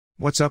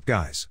What's up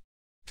guys?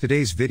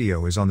 Today's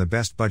video is on the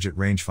best budget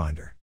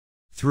rangefinder.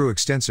 Through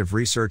extensive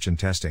research and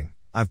testing,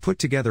 I've put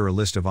together a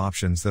list of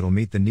options that'll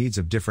meet the needs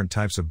of different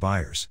types of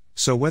buyers,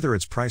 so whether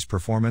it's price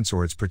performance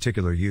or its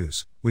particular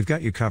use, we've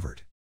got you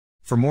covered.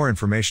 For more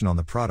information on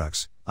the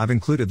products, I've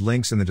included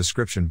links in the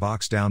description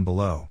box down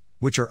below,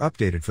 which are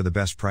updated for the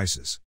best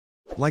prices.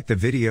 Like the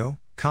video,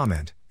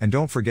 comment, and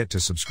don't forget to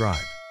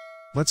subscribe.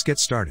 Let's get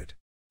started.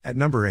 At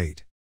number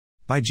 8.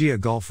 BIJIA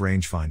Golf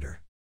Rangefinder.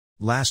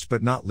 Last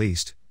but not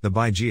least, the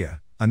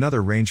BIJIA,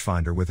 another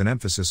rangefinder with an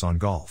emphasis on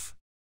golf.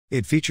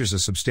 It features a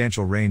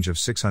substantial range of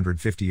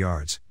 650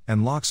 yards,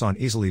 and locks on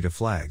easily to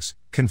flags,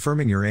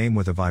 confirming your aim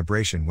with a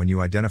vibration when you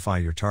identify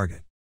your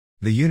target.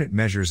 The unit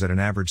measures at an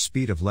average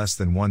speed of less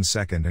than 1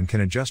 second and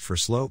can adjust for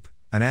slope,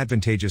 an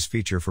advantageous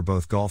feature for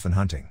both golf and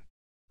hunting.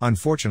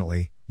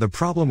 Unfortunately, the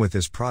problem with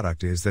this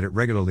product is that it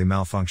regularly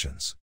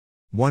malfunctions.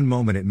 One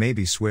moment it may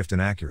be swift and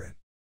accurate.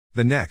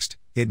 The next,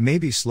 it may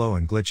be slow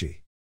and glitchy.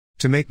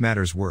 To make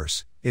matters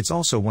worse, it's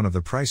also one of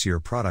the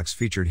pricier products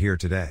featured here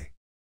today.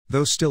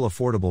 Though still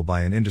affordable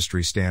by an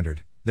industry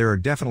standard, there are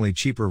definitely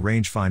cheaper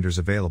rangefinders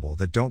available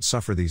that don't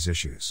suffer these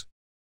issues.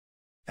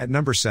 At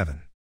number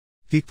 7.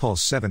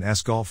 PEAKPULSE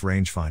 7S Golf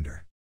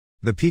Rangefinder.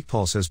 The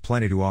PEAKPULSE has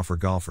plenty to offer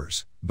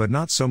golfers, but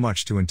not so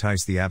much to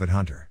entice the avid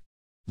hunter.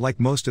 Like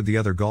most of the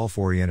other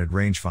golf-oriented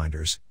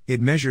rangefinders, it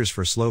measures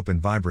for slope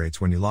and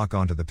vibrates when you lock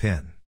onto the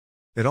pin.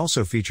 It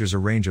also features a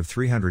range of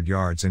 300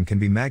 yards and can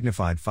be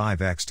magnified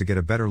 5x to get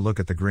a better look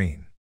at the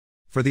green.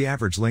 For the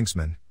average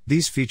linksman,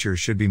 these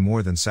features should be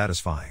more than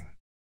satisfying.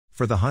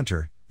 For the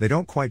hunter, they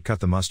don't quite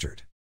cut the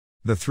mustard.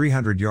 The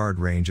 300-yard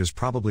range is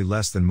probably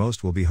less than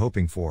most will be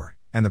hoping for,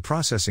 and the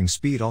processing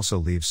speed also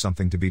leaves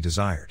something to be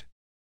desired.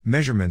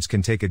 Measurements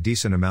can take a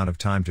decent amount of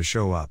time to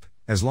show up,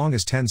 as long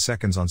as 10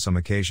 seconds on some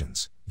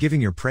occasions,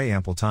 giving your prey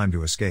ample time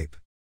to escape.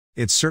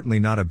 It's certainly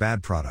not a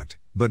bad product,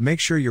 but make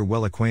sure you're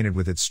well acquainted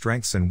with its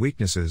strengths and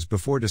weaknesses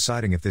before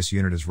deciding if this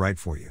unit is right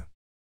for you.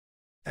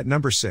 At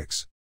number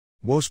 6.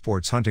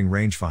 Wosports Hunting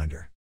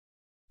Rangefinder.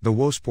 The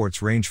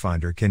Wosports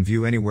Rangefinder can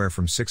view anywhere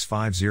from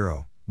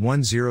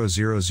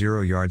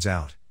 650-1000 yards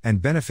out,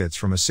 and benefits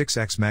from a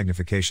 6x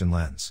magnification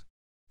lens.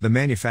 The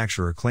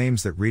manufacturer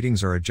claims that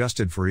readings are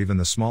adjusted for even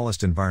the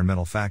smallest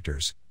environmental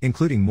factors,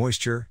 including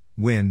moisture,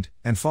 wind,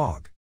 and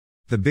fog.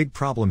 The big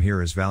problem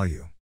here is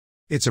value.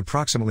 It's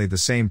approximately the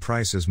same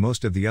price as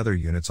most of the other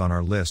units on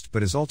our list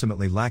but is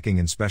ultimately lacking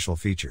in special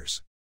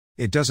features.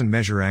 It doesn't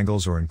measure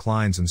angles or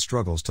inclines and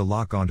struggles to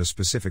lock onto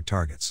specific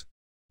targets.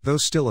 Though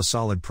still a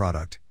solid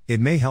product, it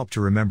may help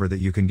to remember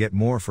that you can get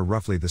more for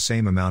roughly the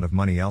same amount of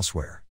money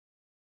elsewhere.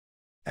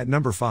 At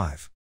number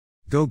 5.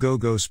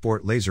 Gogogo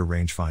Sport Laser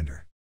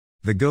Rangefinder.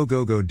 The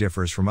Gogogo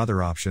differs from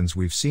other options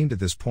we've seen to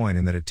this point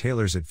in that it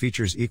tailors its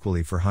features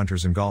equally for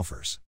hunters and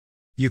golfers.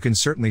 You can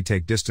certainly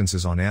take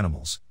distances on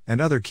animals,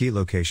 and other key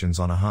locations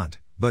on a hunt,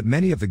 but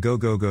many of the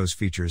Gogogo's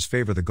features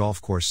favor the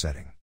golf course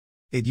setting.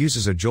 It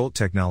uses a jolt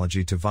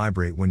technology to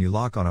vibrate when you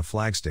lock on a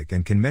flagstick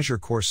and can measure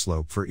course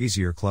slope for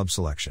easier club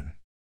selection.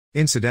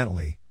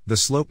 Incidentally, the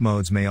slope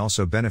modes may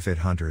also benefit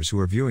hunters who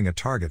are viewing a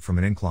target from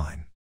an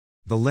incline.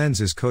 The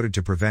lens is coated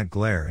to prevent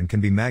glare and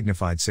can be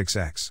magnified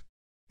 6x.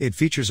 It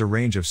features a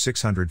range of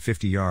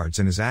 650 yards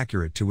and is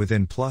accurate to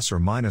within plus or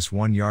minus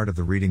 1 yard of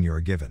the reading you are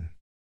given.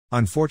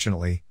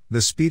 Unfortunately,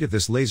 the speed of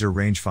this laser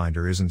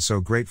rangefinder isn't so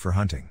great for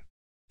hunting.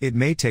 It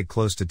may take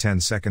close to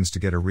 10 seconds to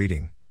get a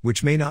reading,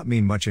 which may not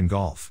mean much in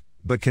golf,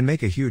 but can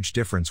make a huge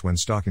difference when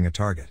stalking a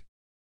target.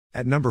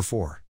 At number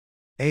 4.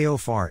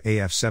 AOFAR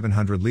AF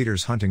 700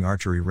 liters Hunting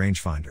Archery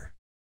Rangefinder.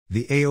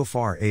 The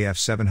AOFAR AF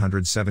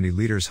 770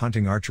 liters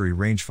Hunting Archery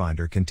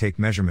Rangefinder can take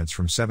measurements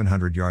from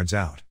 700 yards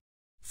out.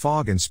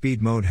 Fog and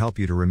speed mode help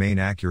you to remain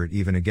accurate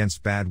even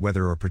against bad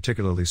weather or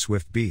particularly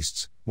swift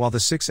beasts, while the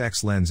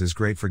 6x lens is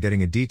great for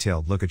getting a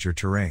detailed look at your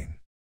terrain.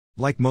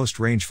 Like most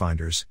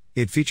rangefinders,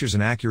 it features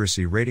an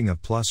accuracy rating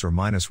of plus or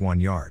minus 1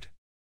 yard.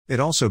 It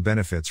also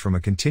benefits from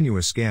a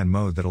continuous scan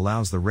mode that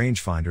allows the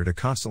rangefinder to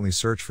constantly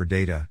search for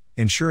data,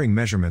 ensuring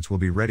measurements will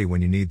be ready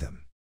when you need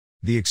them.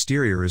 The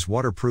exterior is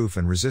waterproof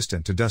and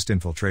resistant to dust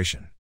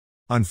infiltration.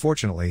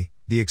 Unfortunately,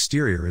 the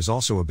exterior is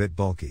also a bit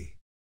bulky.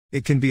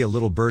 It can be a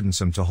little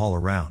burdensome to haul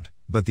around,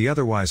 but the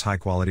otherwise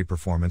high-quality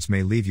performance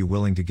may leave you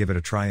willing to give it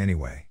a try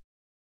anyway.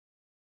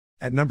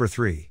 At number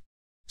 3.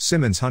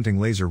 Simmons Hunting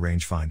Laser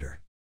Rangefinder.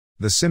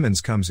 The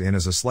Simmons comes in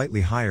as a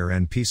slightly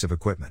higher-end piece of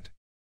equipment.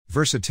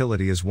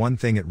 Versatility is one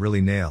thing it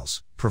really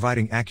nails,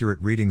 providing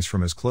accurate readings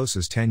from as close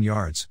as 10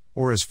 yards,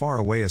 or as far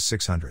away as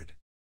 600.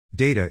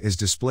 Data is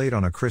displayed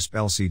on a crisp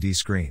LCD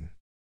screen.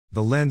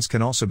 The lens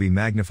can also be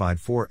magnified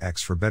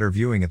 4x for better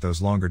viewing at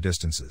those longer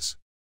distances.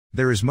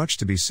 There is much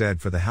to be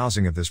said for the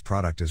housing of this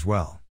product as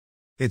well.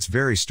 It's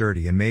very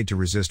sturdy and made to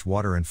resist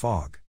water and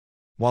fog.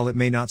 While it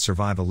may not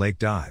survive a lake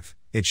dive,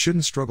 it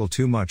shouldn't struggle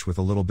too much with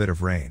a little bit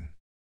of rain.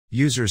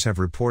 Users have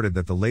reported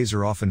that the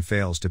laser often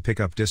fails to pick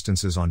up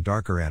distances on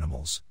darker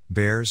animals,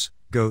 bears,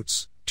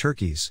 goats,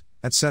 turkeys,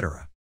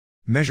 etc.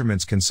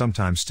 Measurements can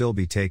sometimes still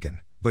be taken,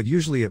 but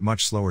usually at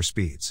much slower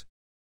speeds.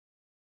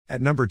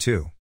 At number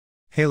 2.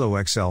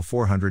 Halo XL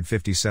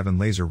 457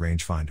 Laser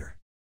Rangefinder.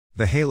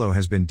 The Halo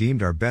has been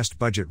deemed our best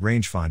budget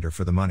rangefinder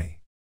for the money.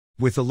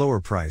 With the lower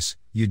price,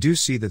 you do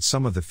see that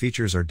some of the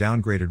features are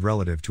downgraded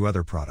relative to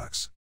other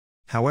products.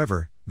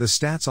 However, the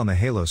stats on the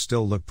Halo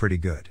still look pretty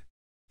good.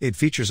 It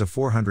features a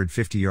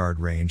 450-yard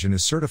range and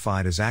is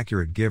certified as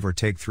accurate give or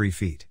take 3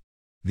 feet.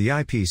 The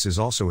eyepiece is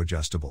also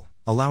adjustable,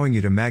 allowing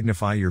you to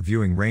magnify your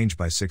viewing range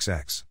by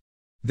 6x.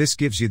 This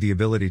gives you the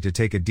ability to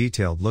take a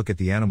detailed look at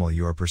the animal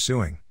you are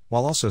pursuing,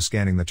 while also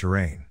scanning the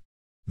terrain.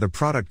 The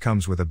product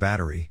comes with a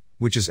battery,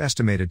 which is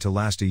estimated to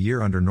last a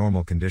year under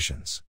normal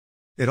conditions.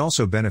 It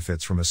also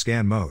benefits from a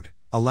scan mode,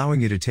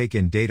 allowing you to take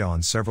in data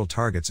on several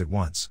targets at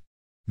once.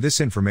 This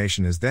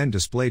information is then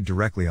displayed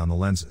directly on the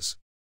lenses.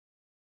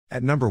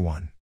 At number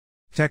 1.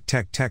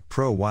 TecTecTec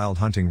ProWild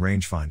Hunting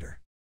Rangefinder.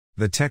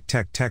 The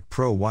TecTecTec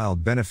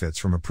ProWild benefits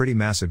from a pretty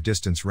massive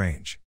distance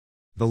range.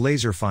 The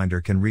laser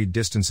finder can read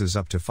distances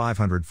up to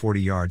 540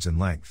 yards in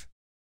length.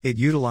 It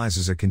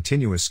utilizes a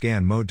continuous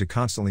scan mode to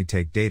constantly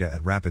take data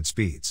at rapid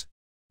speeds.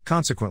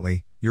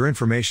 Consequently, your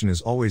information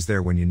is always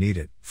there when you need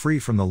it, free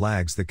from the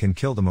lags that can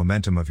kill the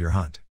momentum of your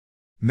hunt.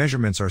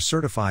 Measurements are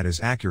certified as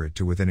accurate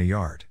to within a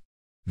yard.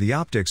 The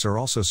optics are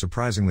also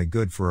surprisingly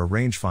good for a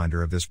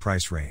rangefinder of this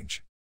price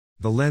range.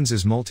 The lens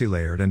is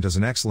multi-layered and does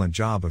an excellent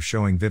job of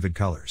showing vivid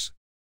colors.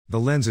 The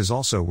lens is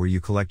also where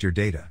you collect your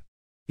data.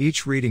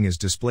 Each reading is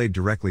displayed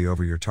directly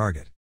over your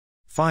target.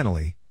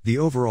 Finally, the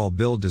overall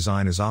build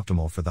design is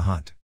optimal for the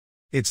hunt.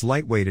 It's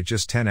lightweight at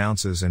just 10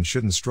 ounces and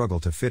shouldn't struggle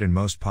to fit in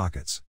most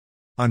pockets.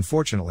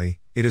 Unfortunately,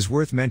 it is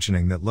worth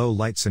mentioning that low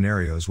light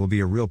scenarios will be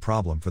a real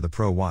problem for the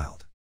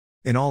ProWild.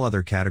 In all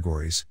other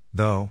categories,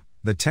 though,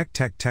 the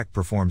TecTecTec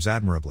performs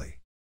admirably.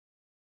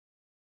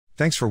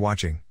 Thanks for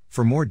watching.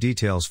 For more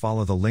details,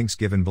 follow the links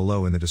given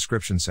below in the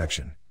description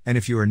section, and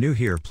if you are new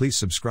here, please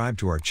subscribe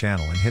to our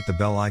channel and hit the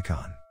bell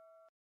icon.